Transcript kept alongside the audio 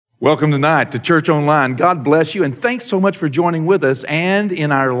Welcome tonight to Church Online. God bless you, and thanks so much for joining with us and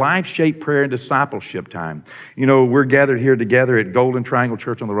in our life-shaped prayer and discipleship time. You know, we're gathered here together at Golden Triangle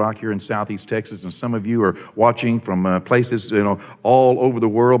Church on the Rock here in Southeast Texas, and some of you are watching from places, all over the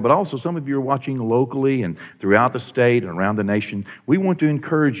world, but also some of you are watching locally and throughout the state and around the nation. We want to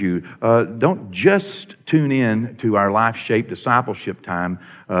encourage you, don't just tune in to our life-shaped discipleship time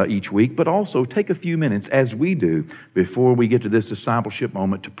each week, but also take a few minutes, as we do, before we get to this discipleship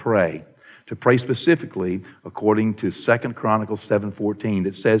moment to pray specifically according to 2 Chronicles 7:14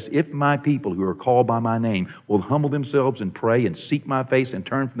 that says, if my people who are called by my name will humble themselves and pray and seek my face and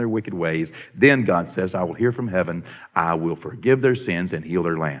turn from their wicked ways, then God says, I will hear from heaven, I will forgive their sins and heal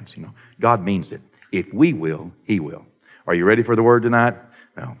their lands. God means it. If we will, He will. Are you ready for the word tonight?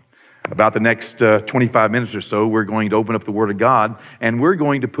 Well, about the next 25 minutes or so, we're going to open up the Word of God, and we're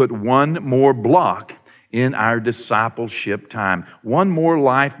going to put one more block in our discipleship time. One more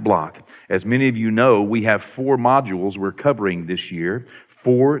life block. As many of you know, we have 4 modules we're covering this year,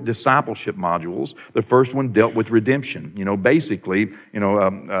 4 discipleship modules. The first one dealt with redemption. How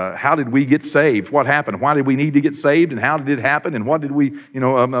did we get saved? What happened? Why did we need to get saved? And how did it happen? And what did we,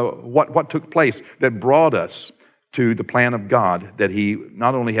 what took place that brought us to the plan of God, that He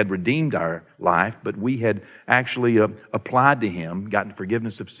not only had redeemed our life, but we had actually applied to Him, gotten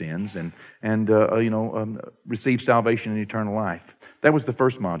forgiveness of sins, and received salvation and eternal life. That was the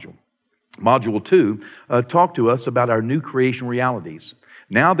first module. Module 2 talked to us about our new creation realities.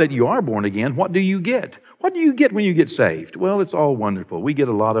 Now that you are born again, what do you get? What do you get when you get saved? Well, it's all wonderful. We get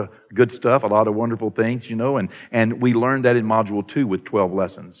a lot of good stuff, a lot of wonderful things, and we learned that in Module 2 with 12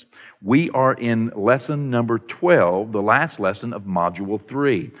 lessons. We are in lesson number 12, the last lesson of Module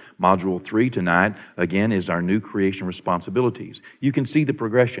 3. Module 3 tonight, again, is our new creation responsibilities. You can see the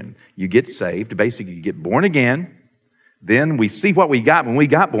progression. You get saved. Basically, you get born again. Then we see what we got when we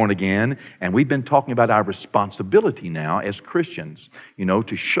got born again, and we've been talking about our responsibility now as Christians,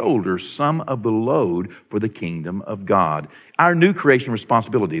 to shoulder some of the load for the kingdom of God. Our new creation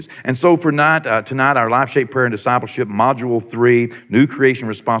responsibilities. And so for tonight, our Life-Shaped Prayer and Discipleship, Module 3, New Creation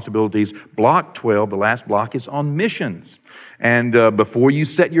Responsibilities, Block 12, the last block, is on missions. And before you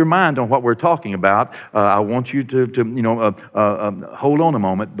set your mind on what we're talking about, I want you to hold on a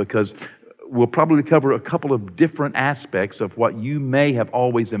moment, because we'll probably cover a couple of different aspects of what you may have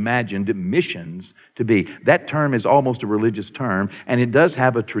always imagined missions to be. That term is almost a religious term, and it does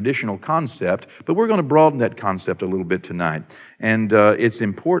have a traditional concept, but we're going to broaden that concept a little bit tonight. And it's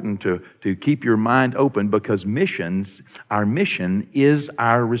important to keep your mind open, because our mission is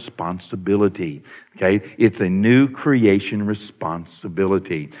our responsibility. Okay? It's a new creation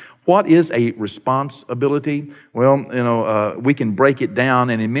responsibility. What is a responsibility? Well, we can break it down,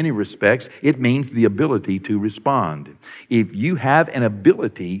 and in many respects, it means the ability to respond. If you have an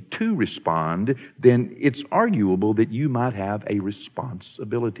ability to respond, then it's arguable that you might have a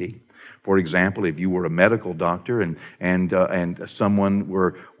responsibility. For example, if you were a medical doctor and someone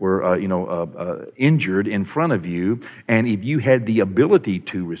were injured in front of you, and if you had the ability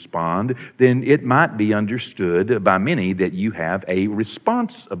to respond, then it might be understood by many that you have a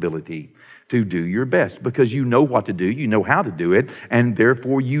responsibility to do your best, because you know what to do, you know how to do it, and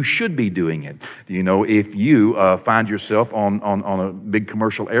therefore you should be doing it. If you find yourself on a big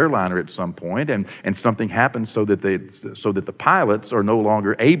commercial airliner at some point, and something happens so that the pilots are no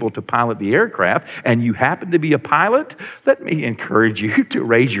longer able to pilot the aircraft, and you happen to be a pilot, let me encourage you to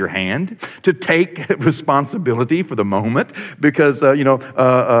raise your hand, to take responsibility for the moment, because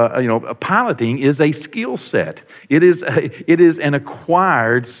piloting is a skill set. It is an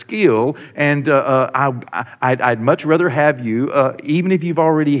acquired skill. And I'd much rather have you, even if you've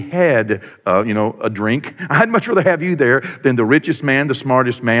already had, a drink, I'd much rather have you there than the richest man, the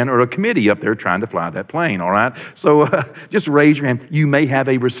smartest man, or a committee up there trying to fly that plane, all right? So just raise your hand. You may have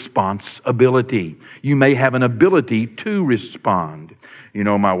a responsibility. You may have an ability to respond.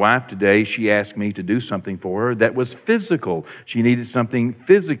 My wife today, she asked me to do something for her that was physical. She needed something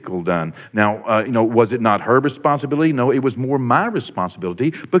physical done. Now, was it not her responsibility? No, it was more my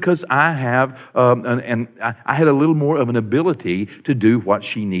responsibility, because I had a little more of an ability to do what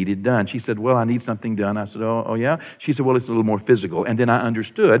she needed done. She said, well, I need something done. I said, oh yeah? She said, well, it's a little more physical. And then I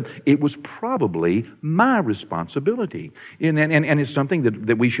understood it was probably my responsibility. And it's something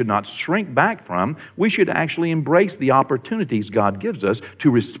that we should not shrink back from. We should actually embrace the opportunities God gives us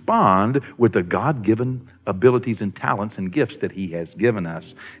to respond with the God-given abilities and talents and gifts that He has given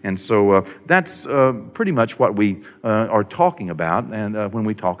us. And so that's pretty much what we are talking about, and when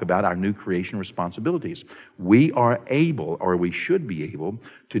we talk about our new creation responsibilities. We are able, or we should be able,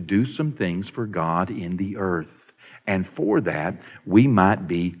 to do some things for God in the earth. And for that, we might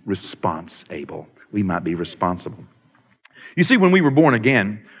be responsible. We might be responsible. You see, when we were born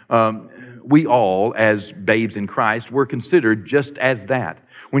again, we all, as babes in Christ, were considered just as that.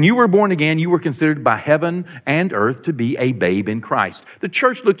 When you were born again, you were considered by heaven and earth to be a babe in Christ. The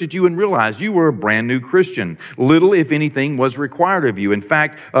church looked at you and realized you were a brand new Christian. Little, if anything, was required of you. In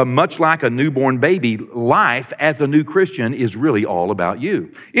fact, much like a newborn baby, life as a new Christian is really all about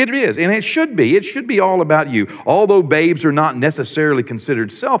you. It is, and it should be. It should be all about you. Although babes are not necessarily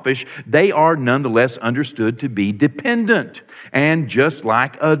considered selfish, they are nonetheless understood to be dependent. And just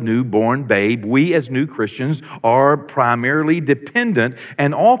like a newborn babe, we as new Christians are primarily dependent,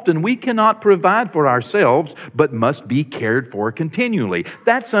 and often we cannot provide for ourselves, but must be cared for continually.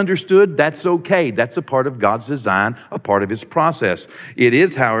 That's understood. That's okay. That's a part of God's design, a part of His process. It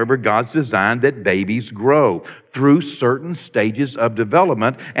is, however, God's design that babies grow through certain stages of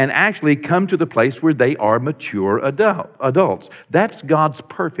development and actually come to the place where they are mature adults. That's God's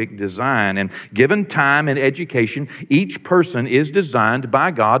perfect design. And given time and education, each person is designed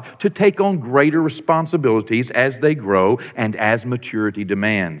by God to take on greater responsibilities as they grow and as maturity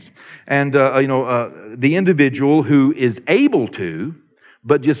demands. And, the individual who is able to,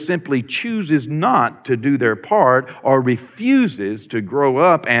 but just simply chooses not to do their part or refuses to grow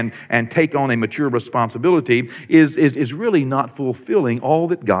up and take on a mature responsibility is really not fulfilling all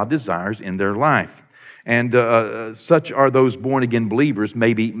that God desires in their life. And such are those born-again believers.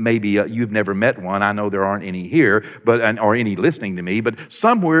 Maybe you've never met one. I know there aren't any here, or any listening to me. But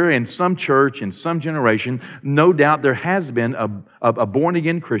somewhere in some church, in some generation, no doubt there has been a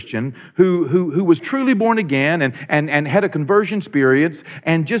born-again Christian who was truly born again and had a conversion experience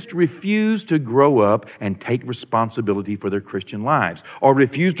and just refused to grow up and take responsibility for their Christian lives, or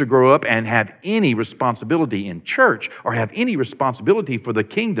refused to grow up and have any responsibility in church or have any responsibility for the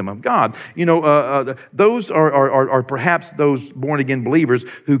kingdom of God. Those are perhaps those born-again believers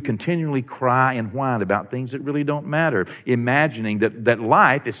who continually cry and whine about things that really don't matter, imagining that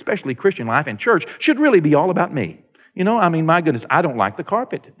life, especially Christian life and church, should really be all about me. My goodness, I don't like the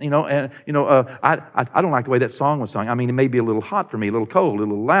carpet. I don't like the way that song was sung. It may be a little hot for me, a little cold, a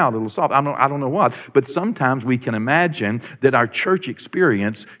little loud, a little soft. I don't know what. But sometimes we can imagine that our church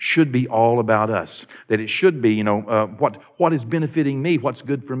experience should be all about us. That it should be, what is benefiting me, what's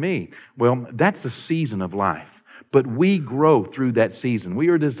good for me. Well, that's a season of life. But we grow through that season. We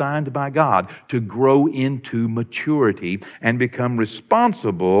are designed by God to grow into maturity and become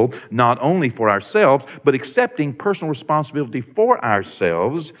responsible not only for ourselves, but accepting personal responsibility for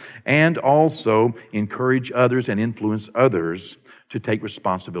ourselves, and also encourage others and influence others to take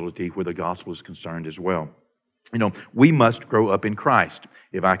responsibility where the gospel is concerned as well. We must grow up in Christ.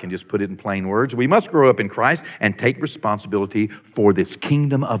 If I can just put it in plain words, we must grow up in Christ and take responsibility for this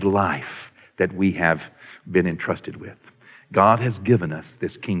kingdom of life that we have been entrusted with. God has given us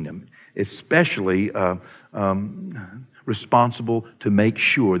this kingdom, especially responsible to make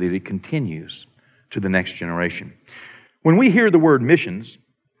sure that it continues to the next generation. When we hear the word missions,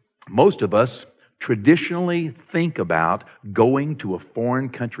 most of us traditionally think about going to a foreign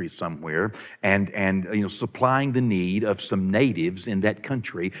country somewhere and supplying the need of some natives in that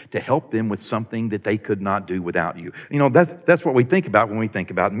country to help them with something that they could not do without you. That's what we think about when we think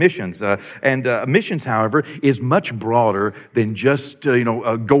about missions. Missions, however, is much broader than just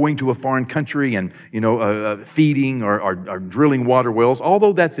going to a foreign country and feeding or drilling water wells.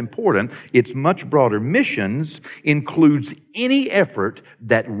 Although that's important, it's much broader. Missions includes any effort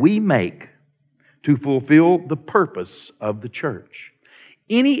that we make to fulfill the purpose of the church.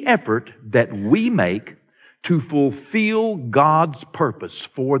 Any effort that we make to fulfill God's purpose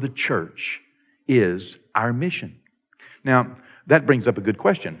for the church is our mission. Now, that brings up a good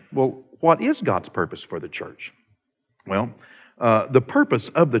question. Well, what is God's purpose for the church? Well, the purpose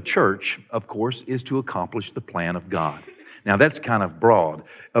of the church, of course, is to accomplish the plan of God. Now, that's kind of broad,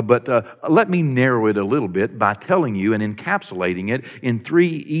 but let me narrow it a little bit by telling you and encapsulating it in 3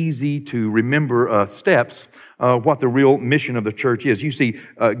 easy-to-remember steps what the real mission of the church is. You see,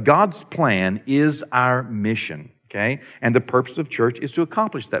 God's plan is our mission, okay? And the purpose of church is to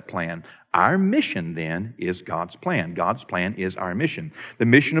accomplish that plan. Our mission, then, is God's plan. God's plan is our mission. The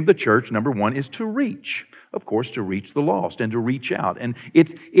mission of the church, number 1, is to reach. Of course, to reach the lost and to reach out. And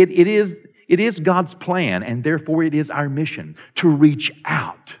it is God's plan, and therefore it is our mission to reach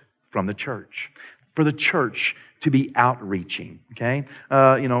out from the church, for the church to be outreaching. Okay,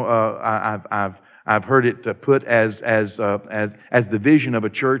 I've heard it put as the vision of a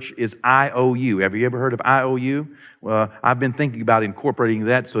church is IOU. Have you ever heard of IOU? Well, I've been thinking about incorporating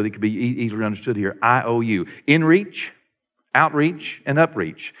that so that it could be easily understood here. IOU, in reach, Outreach and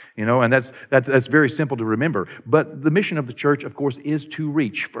upreach, and that's very simple to remember. But the mission of the church, of course, is to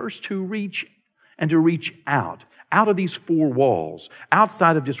reach. First, to reach and to reach out of these four walls,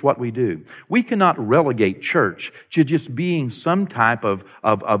 outside of just what we do. We cannot relegate church to just being some type of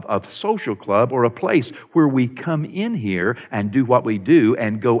social club or a place where we come in here and do what we do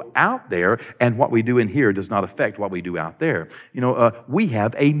and go out there, and what we do in here does not affect what we do out there. We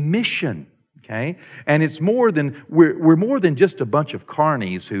have a mission. Okay? And it's more than, we're more than just a bunch of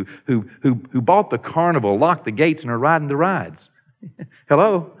carnies who bought the carnival, locked the gates, and are riding the rides.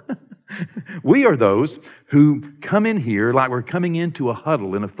 Hello? We are those who come in here like we're coming into a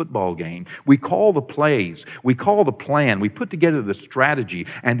huddle in a football game. We call the plays, we call the plan, we put together the strategy,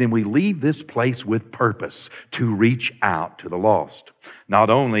 and then we leave this place with purpose to reach out to the lost. Not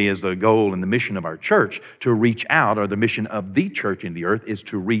only is the goal and the mission of our church to reach out, or the mission of the church in the earth is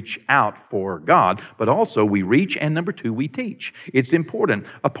to reach out for God, but also we reach, and number two, we teach. It's important.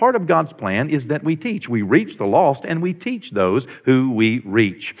 A part of God's plan is that we teach. We reach the lost and we teach those who we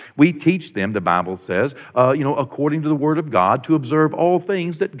reach. We teach them, the Bible says, according to the Word of God, to observe all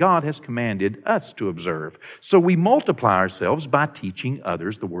things that God has commanded us to observe. So we multiply ourselves by teaching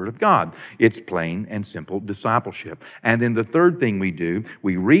others the Word of God. It's plain and simple discipleship. And then the third thing we do,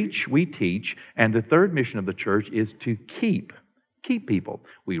 we reach, we teach, and the third mission of the church is to keep people.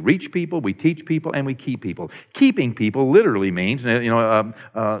 We reach people, we teach people, and we keep people. Keeping people literally means, I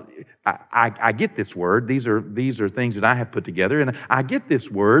get this word. These are things that I have put together, and I get this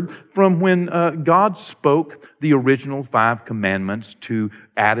word from when God spoke the original 5 commandments to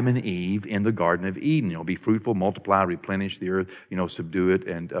Adam and Eve in the Garden of Eden. Be fruitful, multiply, replenish the earth, subdue it,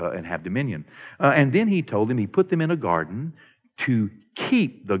 and have dominion. And then He told them, He put them in a garden to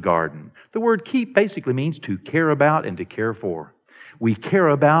keep the garden. The word keep basically means to care about and to care for. We care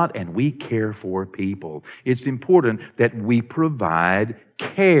about and we care for people. It's important that we provide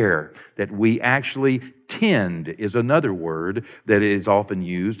care, that we actually tend is another word that is often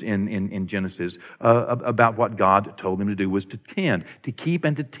used in Genesis about what God told them to do was to tend, to keep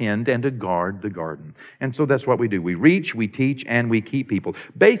and to tend and to guard the garden. And so that's what we do. We reach, we teach, and we keep people.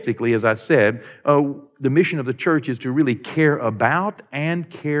 Basically, as I said, the mission of the church is to really care about and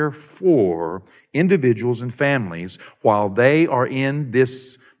care for individuals and families while they are in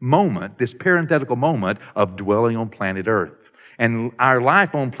this moment, this parenthetical moment of dwelling on planet Earth. And our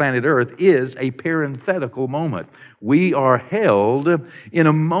life on planet Earth is a parenthetical moment. We are held in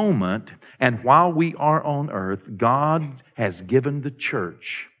a moment, and while we are on earth, God has given the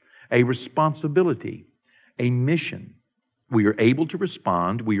church a responsibility, a mission. We are able to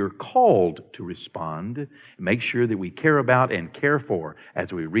respond. We are called to respond. Make sure that we care about and care for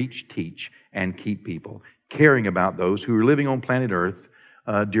as we reach, teach, and keep people, caring about those who are living on planet Earth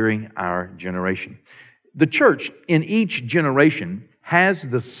during our generation. The church in each generation has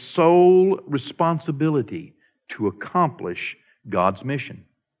the sole responsibility to accomplish God's mission.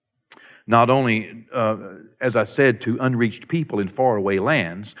 Not only, as I said, to unreached people in faraway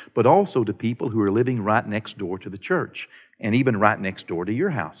lands, but also to people who are living right next door to the church, and even right next door to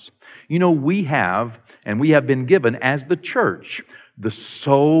your house. We have been given as the church the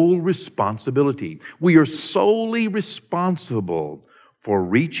sole responsibility. We are solely responsible for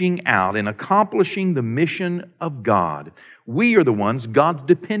reaching out and accomplishing the mission of God. We are the ones God's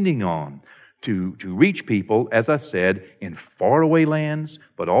depending on to reach people, as I said, in faraway lands,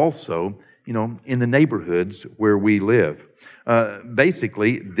 but also, in the neighborhoods where we live.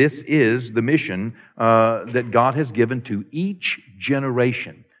 Basically, this is the mission that God has given to each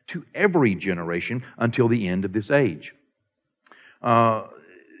generation, to every generation until the end of this age.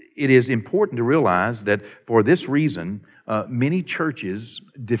 It is important to realize that for this reason, many churches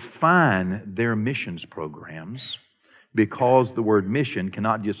define their missions programs because the word mission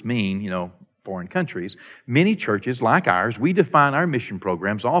cannot just mean, foreign countries. Many churches like ours, we define our mission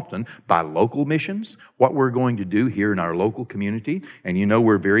programs often by local missions, what we're going to do here in our local community. And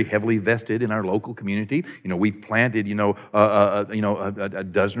we're very heavily vested in our local community. We've planted, a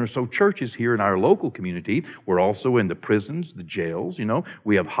dozen or so churches here in our local community. We're also in the prisons, the jails.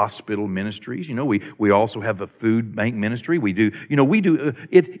 We have hospital ministries. We also have a food bank ministry.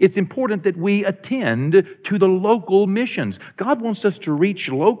 It's important that we attend to the local missions. God wants us to reach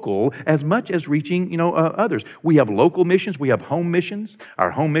local as much as reaching, others. We have local missions. We have home missions.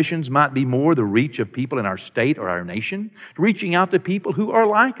 Our home missions might be more the reach of people in our state or our nation, reaching out to people who are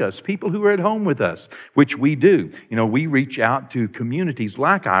like us, people who are at home with us, which we do. We reach out to communities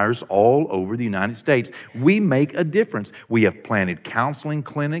like ours all over the United States. We make a difference. We have planted counseling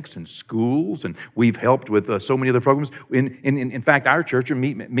clinics and schools, and we've helped with so many other programs. In fact, our church, or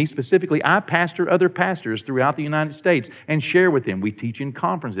me specifically, I pastor other pastors throughout the United States and share with them. We teach in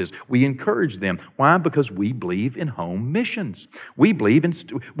conferences. We encourage them. Why? Because we believe in home missions. We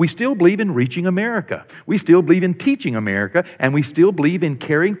still believe in reaching America. We still believe in teaching America, and we still believe in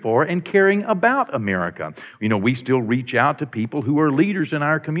caring for and caring about America. We still reach out to people who are leaders in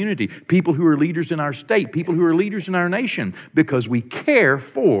our community, people who are leaders in our state, people who are leaders in our nation, because we care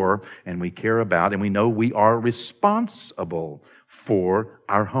for and we care about, and we know we are responsible for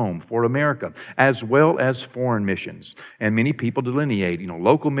our home, for America, as well as foreign missions. And many people delineate,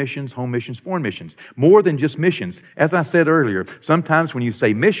 local missions, home missions, foreign missions, more than just missions. As I said earlier, sometimes when you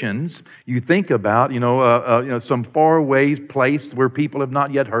say missions, you think about, some faraway place where people have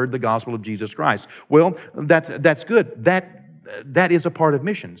not yet heard the gospel of Jesus Christ. Well, that's good. That is a part of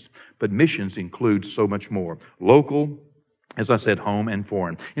missions. But missions include so much more. Local, as I said, home and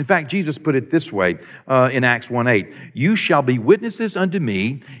foreign. In fact, Jesus put it this way in Acts 1:8. You shall be witnesses unto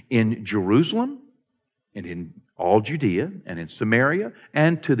me in Jerusalem and in all Judea and in Samaria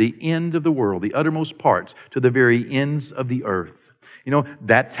and to the end of the world, the uttermost parts, to the very ends of the earth.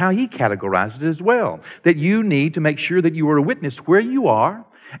 That's how he categorized it as well. That you need to make sure that you are a witness where you are,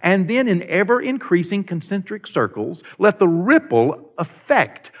 and then in ever-increasing concentric circles, let the ripple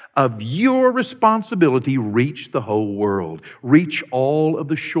effect of your responsibility reach the whole world, reach all of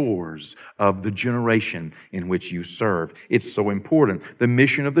the shores of the generation in which you serve. It's so important. The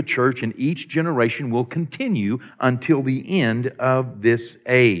mission of the church in each generation will continue until the end of this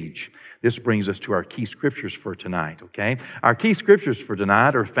age. This brings us to our key scriptures for tonight, okay? Our key scriptures for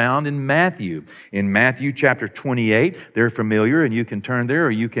tonight are found in Matthew. In Matthew chapter 28, they're familiar, and you can turn there,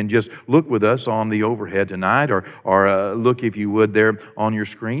 or you can just look with us on the overhead tonight, or look, if you would, there on your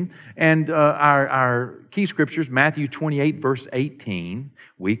screen. And our key scriptures, Matthew 28, verse 18,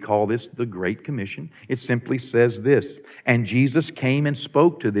 we call this the Great Commission. It simply says this, and Jesus came and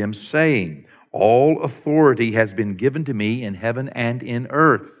spoke to them, saying, all authority has been given to me in heaven and in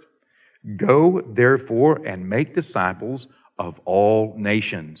earth. Go, therefore, and make disciples of all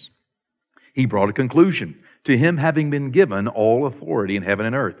nations. He brought a conclusion to him having been given all authority in heaven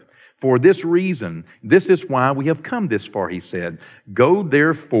and earth. For this reason, this is why we have come this far, he said. Go,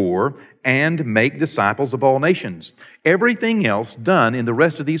 therefore, and make disciples of all nations. Everything else done in the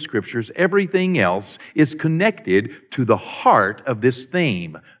rest of these scriptures, everything else is connected to the heart of this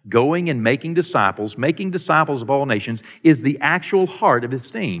theme. Going and making disciples of all nations is the actual heart of his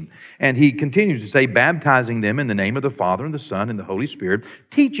theme. And he continues to say, baptizing them in the name of the Father and the Son and the Holy Spirit,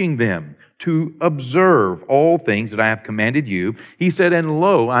 teaching them to observe all things that I have commanded you. He said, and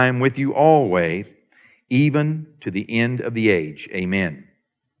lo, I am with you always, even to the end of the age. Amen.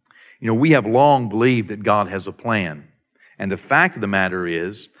 We have long believed that God has a plan. And the fact of the matter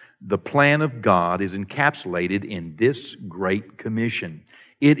is, the plan of God is encapsulated in this Great Commission.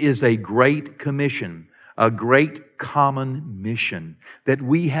 It is a great commission, a great common mission that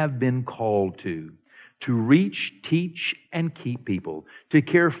we have been called to reach, teach, and keep people, to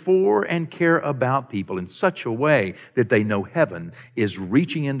care for and care about people in such a way that they know heaven is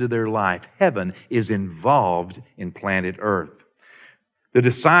reaching into their life. Heaven is involved in planet Earth. The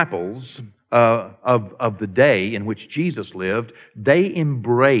disciples of the day in which Jesus lived, they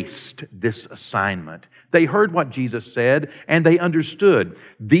embraced this assignment. They heard what Jesus said, and they understood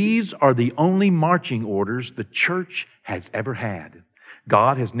these are the only marching orders the church has ever had.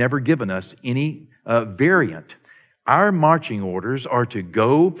 God has never given us any variant. Our marching orders are to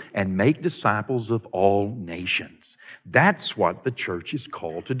go and make disciples of all nations. That's what the church is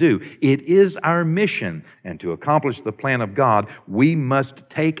called to do. It is our mission. And to accomplish the plan of God, we must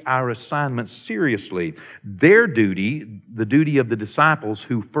take our assignment seriously. Their duty, the duty of the disciples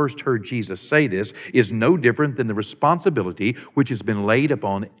who first heard Jesus say this, is no different than the responsibility which has been laid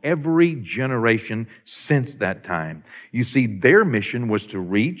upon every generation since that time. You see, their mission was to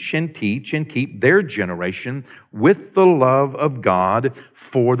reach and teach and keep their generation with the love of God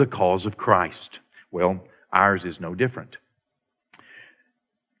for the cause of Christ. Well, ours is no different.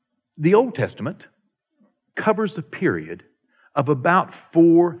 The Old Testament covers a period of about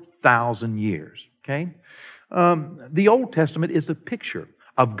 4,000 years, okay? The Old Testament is a picture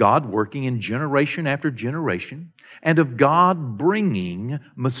of God working in generation after generation and of God bringing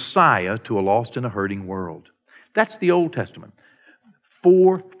Messiah to a lost and a hurting world. That's the Old Testament.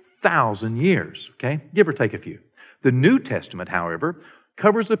 1,000 years, okay? Give or take a few. The New Testament, however,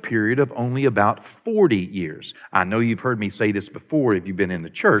 covers a period of only about 40 years. I know you've heard me say this before if you've been in the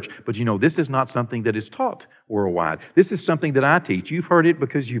church, but you know, this is not something that is taught worldwide. This is something that I teach. You've heard it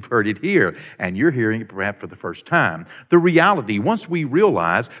because you've heard it here, and you're hearing it perhaps for the first time. The reality, once we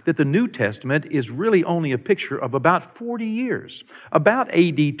realize that the New Testament is really only a picture of about 40 years, about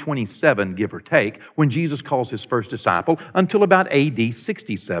AD 27, give or take, when Jesus calls his first disciple, until about AD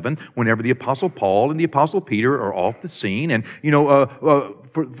 67, whenever the Apostle Paul and the Apostle Peter are off the scene, and, you know,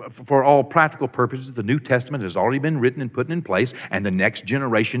 for all practical purposes, the New Testament has already been written and put in place, and the next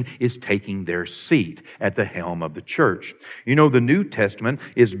generation is taking their seat at the helm of the church. You know, the New Testament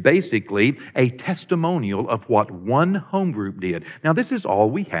is basically a testimonial of what one home group did. Now, this is all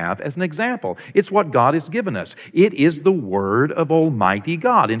we have as an example. It's what God has given us. It is the Word of Almighty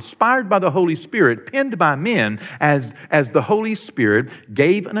God, inspired by the Holy Spirit, penned by men as the Holy Spirit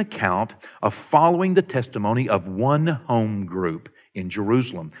gave an account of following the testimony of one home group in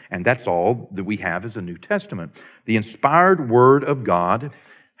Jerusalem. And that's all that we have as a New Testament. The inspired Word of God,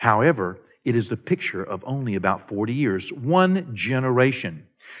 however, it is a picture of only about 40 years, one generation.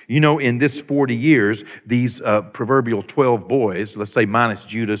 You know, in this 40 years, these proverbial 12 boys, let's say minus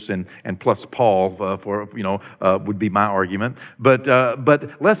Judas and plus Paul, would be my argument.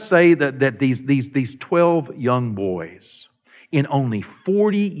 But let's say that these 12 young boys, in only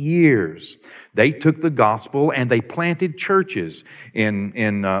 40 years, they took the gospel and they planted churches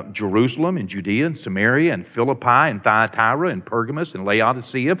in Jerusalem, in Judea, and Samaria, and Philippi, and Thyatira, and Pergamos, and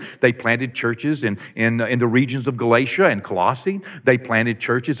Laodicea. They planted churches in the regions of Galatia and Colossae. They planted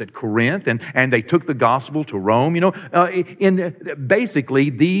churches at Corinth, and they took the gospel to Rome. You know, basically,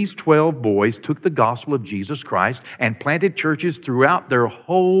 these 12 boys took the gospel of Jesus Christ and planted churches throughout their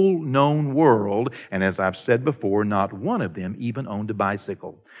whole known world. And as I've said before, not one of them even owned a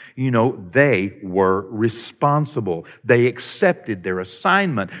bicycle. You know, they were responsible. They accepted their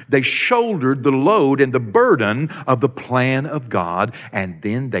assignment. They shouldered the load and the burden of the plan of God, and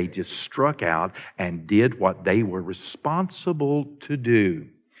then they just struck out and did what they were responsible to do.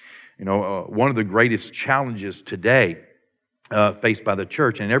 You know, one of the greatest challenges today faced by the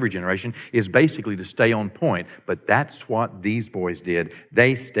church in every generation is basically to stay on point. But that's what these boys did.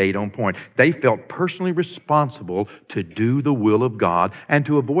 They stayed on point. They felt personally responsible to do the will of God and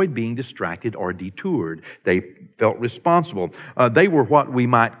to avoid being distracted or detoured. They felt responsible. They were what we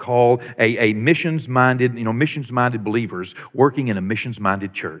might call a missions-minded believers working in a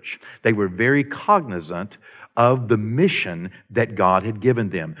missions-minded church. They were very cognizant of the mission that God had given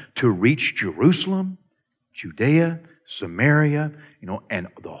them to reach Jerusalem, Judea, Samaria, and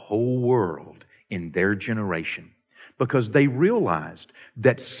the whole world in their generation, because they realized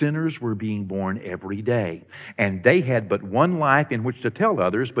that sinners were being born every day, and they had but one life in which to tell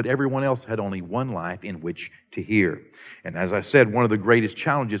others, but everyone else had only one life in which to hear. And as I said, one of the greatest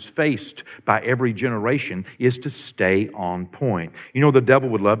challenges faced by every generation is to stay on point. You know, the devil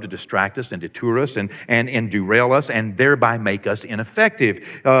would love to distract us and detour us and derail us and thereby make us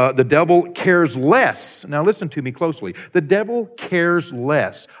ineffective. The devil cares less. Now listen to me closely. The devil cares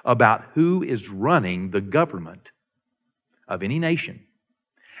less about who is running the government of any nation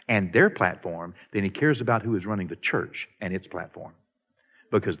and their platform than he cares about who is running the church and its platform,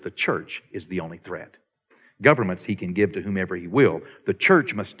 because the church is the only threat. Governments he can give to whomever he will. The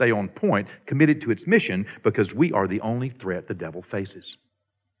church must stay on point, committed to its mission, because we are the only threat the devil faces.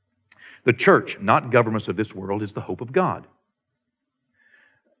 The church, not governments of this world, is the hope of God.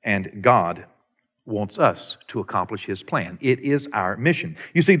 And God wants us to accomplish His plan. It is our mission.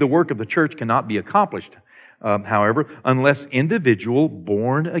 You see, the work of the church cannot be accomplished, however, unless individual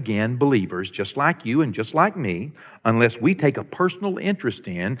born-again believers, just like you and just like me, unless we take a personal interest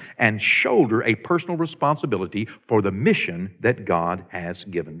in and shoulder a personal responsibility for the mission that God has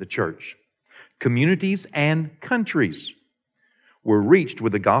given the church. Communities and countries were reached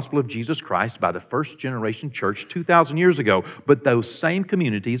with the gospel of Jesus Christ by the first generation church 2,000 years ago, but those same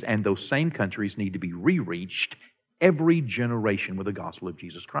communities and those same countries need to be re-reached every generation with the gospel of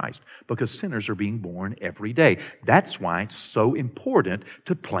Jesus Christ, because sinners are being born every day. That's why it's so important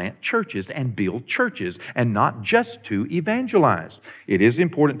to plant churches and build churches, and not just to evangelize. It is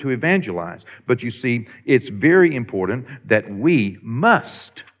important to evangelize, but you see, it's very important that we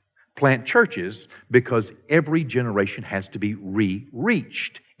must plant churches, because every generation has to be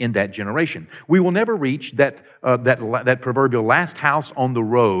re-reached in that generation. We will never reach that proverbial last house on the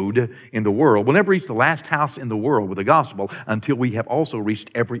road in the world. We'll never reach the last house in the world with the gospel until we have also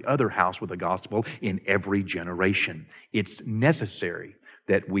reached every other house with the gospel in every generation. It's necessary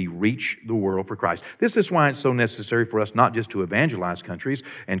that we reach the world for Christ. This is why it's so necessary for us not just to evangelize countries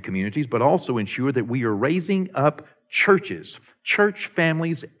and communities, but also ensure that we are raising up churches, church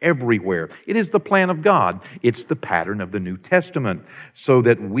families everywhere. It is the plan of God. It's the pattern of the New Testament, so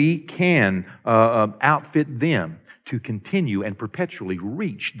that we can outfit them to continue and perpetually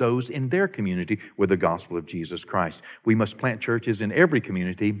reach those in their community with the gospel of Jesus Christ. We must plant churches in every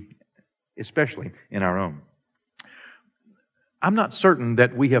community, especially in our own. I'm not certain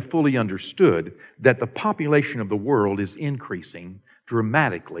that we have fully understood that the population of the world is increasing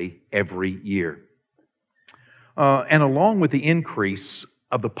dramatically every year. And along with the increase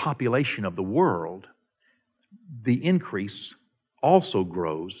of the population of the world, the increase also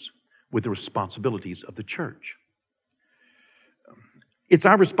grows with the responsibilities of the church. It's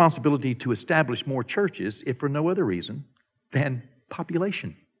our responsibility to establish more churches, if for no other reason than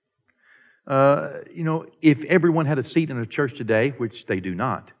population. If everyone had a seat in a church today, which they do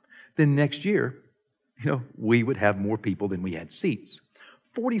not, then next year, we would have more people than we had seats.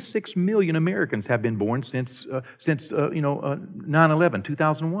 46 million Americans have been born since 9/11,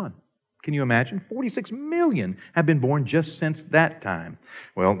 2001. Can you imagine? 46 million have been born just since that time.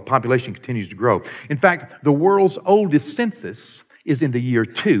 Well, the population continues to grow. In fact, the world's oldest census is in the year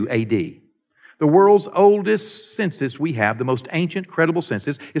 2 AD. The world's oldest census we have, the most ancient, credible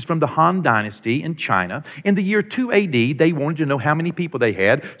census, is from the Han Dynasty in China. In the year 2 AD, they wanted to know how many people they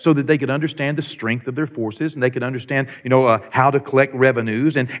had so that they could understand the strength of their forces, and they could understand, how to collect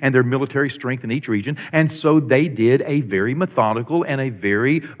revenues and their military strength in each region. And so they did a very methodical and a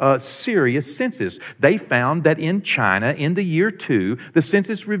very serious census. They found that in China, in the year 2, the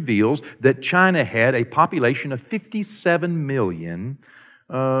census reveals that China had a population of 57 million.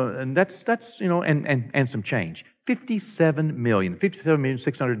 And that's and some change.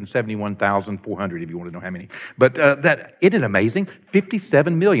 57,671,400, if you want to know how many. But isn't it amazing?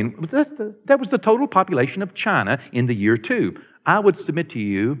 57 million. That was the total population of China in the year 2. I would submit to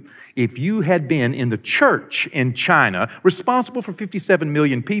you, if you had been in the church in China, responsible for 57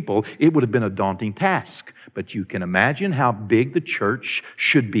 million people, it would have been a daunting task. But you can imagine how big the church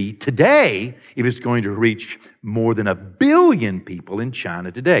should be today if it's going to reach more than 1 billion people in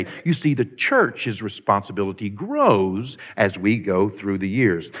China today. You see, the church's responsibility grows as we go through the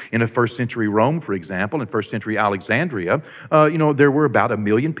years. In a first century Rome, for example, in first century Alexandria, there were about 1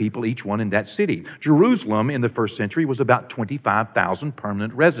 million people, each one in that city. Jerusalem in the first century was about 25,000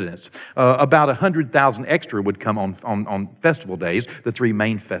 permanent residents. About 100,000 extra would come on festival days, the 3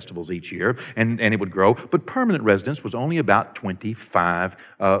 main festivals each year, and it would grow. But permanent residence was only about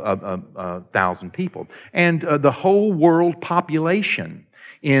 25,000 people. And the whole world population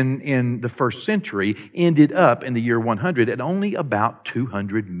in the first century ended up in the year 100 at only about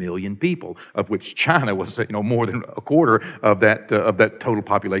 200 million people, of which China was more than a quarter of that total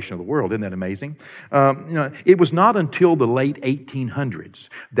population of the world. Isn't that amazing? It was not until the late 1800s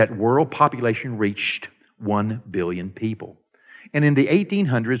that world population reached 1 billion people. And in the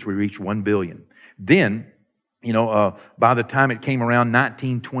 1800s, we reached 1 billion. Then, by the time it came around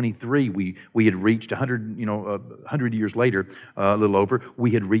 1923, we had reached 100 years later, a little over,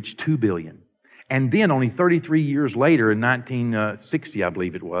 we had reached 2 billion. And then only 33 years later, in 1960, I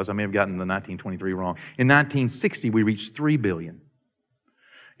believe it was, I may have gotten the 1923 wrong. In 1960, we reached 3 billion.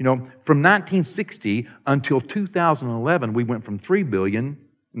 From 1960 until 2011, we went from 3 billion,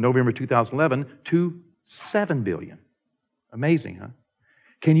 November 2011, to 7 billion. Amazing, huh?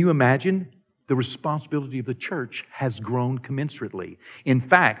 Can you imagine? The responsibility of the church has grown commensurately. In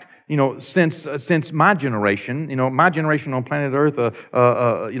fact, since my generation on planet Earth,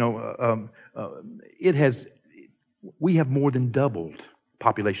 we have more than doubled the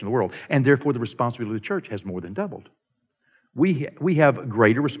population of the world, and therefore the responsibility of the church has more than doubled. We have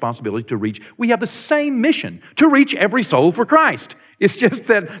greater responsibility to reach. We have the same mission to reach every soul for Christ. It's just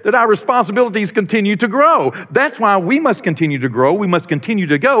that our responsibilities continue to grow. That's why we must continue to grow. We must continue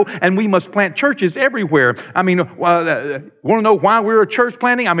to go, and we must plant churches everywhere. I mean, want to know why we're a church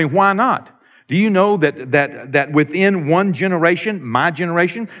planting? I mean, why not? Do you know that within one generation, my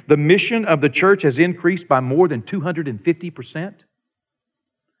generation, the mission of the church has increased by more than 250%?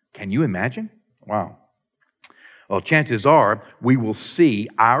 Can you imagine? Wow. Well, chances are we will see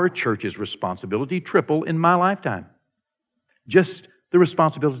our church's responsibility triple in my lifetime. Just the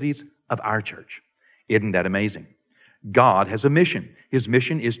responsibilities of our church. Isn't that amazing? God has a mission. His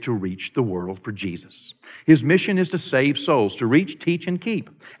mission is to reach the world for Jesus. His mission is to save souls, to reach, teach, and keep.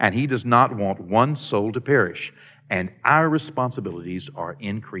 And He does not want one soul to perish. And our responsibilities are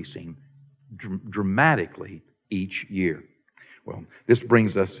increasing dramatically each year. Well, this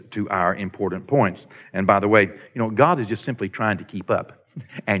brings us to our important points. And by the way, God is just simply trying to keep up.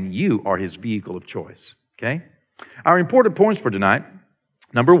 and you are His vehicle of choice. Okay? Our important points for tonight.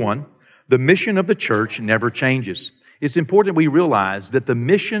 Number one, the mission of the church never changes. It's important we realize that the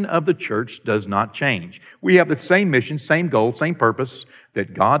mission of the church does not change. We have the same mission, same goal, same purpose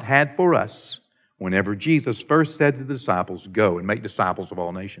that God had for us whenever Jesus first said to the disciples, "Go and make disciples of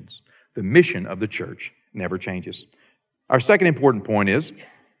all nations." The mission of the church never changes. Our second important point is,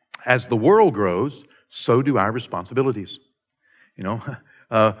 as the world grows, so do our responsibilities.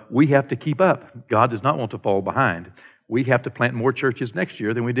 We have to keep up. God does not want to fall behind. We have to plant more churches next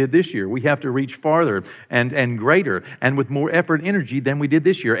year than we did this year. We have to reach farther and greater and with more effort and energy than we did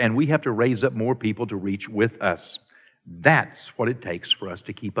this year. And we have to raise up more people to reach with us. That's what it takes for us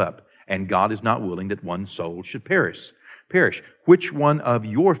to keep up. And God is not willing that one soul should perish. Which one of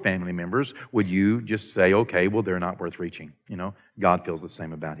your family members would you just say, okay, well, they're not worth reaching? God feels the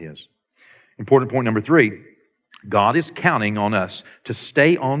same about His. Important point number 3, God is counting on us to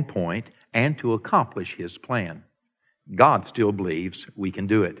stay on point and to accomplish His plan. God still believes we can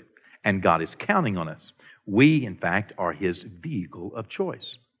do it, and God is counting on us. We, in fact, are His vehicle of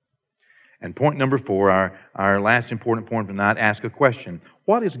choice. And point number 4, our last important point of tonight, ask a question.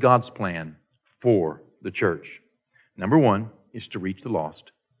 What is God's plan for the church? Number 1 is to reach the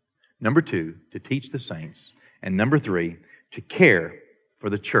lost. Number 2, to teach the saints. And number 3, to care for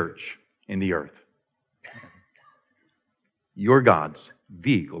the church in the earth. You're God's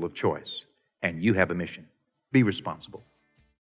vehicle of choice, and you have a mission. Be responsible.